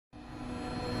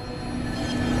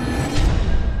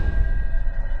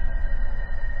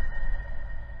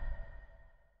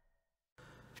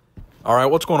All right,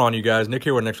 what's going on, you guys? Nick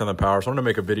here with Nick Strength and Power. So I'm going to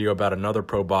make a video about another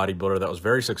pro bodybuilder that was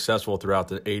very successful throughout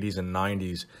the 80s and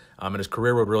 90s. And his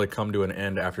career would really come to an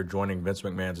end after joining Vince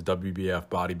McMahon's WBF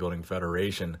Bodybuilding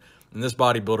Federation. And this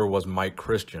bodybuilder was Mike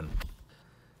Christian.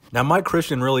 Now, Mike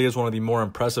Christian really is one of the more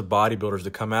impressive bodybuilders to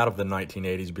come out of the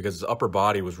 1980s because his upper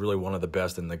body was really one of the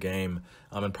best in the game.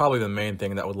 And probably the main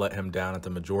thing that would let him down at the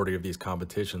majority of these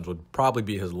competitions would probably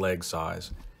be his leg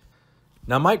size.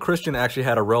 Now, Mike Christian actually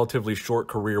had a relatively short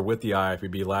career with the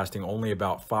IFBB, lasting only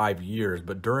about 5 years,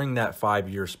 but during that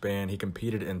 5-year span, he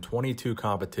competed in 22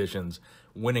 competitions,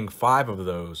 winning 5 of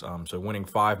those, so winning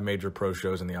 5 major pro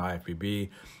shows in the IFBB,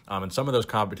 and some of those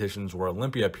competitions were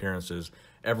Olympia appearances,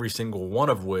 every single one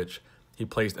of which he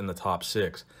placed in the top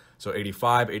 6. So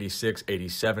 85, 86,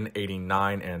 87,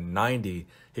 89, and 90,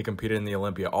 he competed in the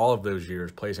Olympia all of those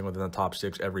years, placing within the top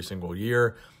 6 every single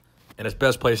year. And his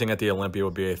best placing at the Olympia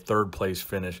would be a 3rd place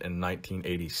finish in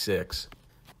 1986.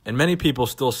 And many people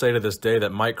still say to this day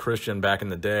that Mike Christian back in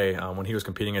the day, when he was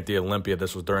competing at the Olympia,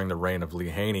 this was during the reign of Lee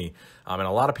Haney. And a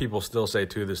lot of people still say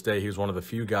to this day he was one of the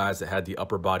few guys that had the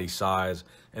upper body size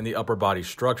and the upper body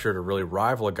structure to really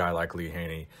rival a guy like Lee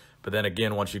Haney. But then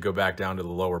again, once you go back down to the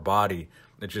lower body,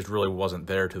 it just really wasn't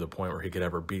there to the point where he could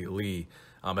ever beat Lee.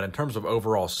 And in terms of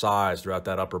overall size throughout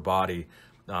that upper body,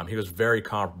 he was very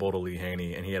comparable to Lee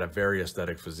Haney, and he had a very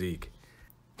aesthetic physique.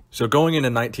 So going into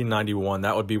 1991,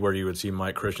 that would be where you would see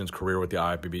Mike Christian's career with the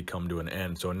IFBB come to an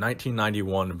end. So in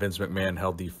 1991, Vince McMahon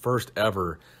held the first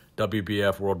ever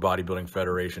WBF World Bodybuilding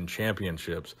Federation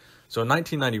Championships. So in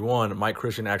 1991, Mike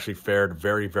Christian actually fared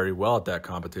very, very well at that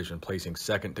competition, placing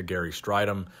 2nd to Gary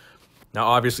Stridham. Now,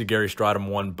 obviously, Gary Stridham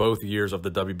won both years of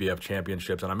the WBF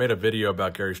Championships, and I made a video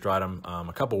about Gary Stridham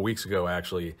a couple weeks ago,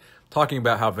 actually, talking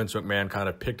about how Vince McMahon kind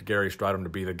of picked Gary Stridham to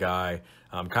be the guy,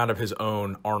 kind of his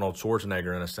own Arnold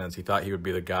Schwarzenegger in a sense. He thought he would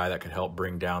be the guy that could help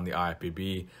bring down the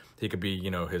IFBB. He could be,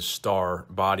 his star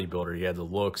bodybuilder. He had the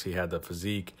looks, he had the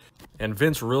physique. And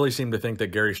Vince really seemed to think that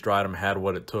Gary Stridham had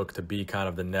what it took to be kind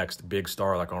of the next big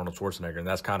star like Arnold Schwarzenegger. And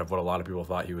that's kind of what a lot of people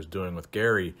thought he was doing with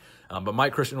Gary. But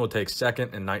Mike Christian would take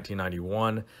 2nd in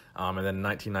 1991. And then in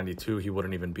 1992, he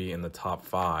wouldn't even be in the top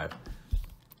 5.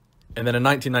 And then in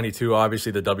 1992,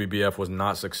 obviously the WBF was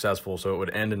not successful, so it would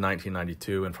end in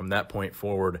 1992. And from that point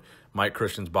forward, Mike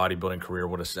Christian's bodybuilding career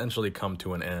would essentially come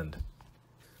to an end.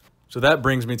 So that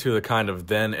brings me to the kind of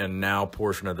then and now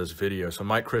portion of this video. So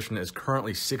Mike Christian is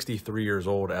currently 63 years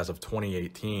old as of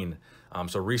 2018.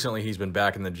 So recently he's been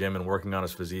back in the gym and working on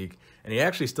his physique, and he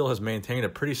actually still has maintained a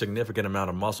pretty significant amount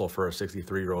of muscle for a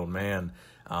 63-year-old man.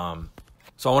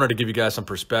 So I wanted to give you guys some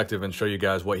perspective and show you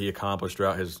guys what he accomplished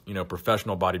throughout his,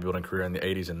 professional bodybuilding career in the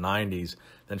 80s and 90s,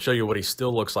 then show you what he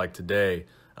still looks like today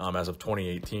as of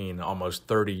 2018, almost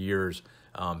 30 years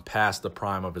past the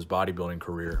prime of his bodybuilding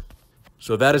career.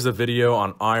 So that is the video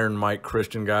on Iron Mike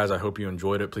Christian, guys. I hope you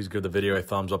enjoyed it. Please give the video a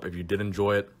thumbs up if you did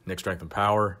enjoy it. Nick Strength and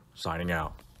Power, signing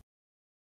out.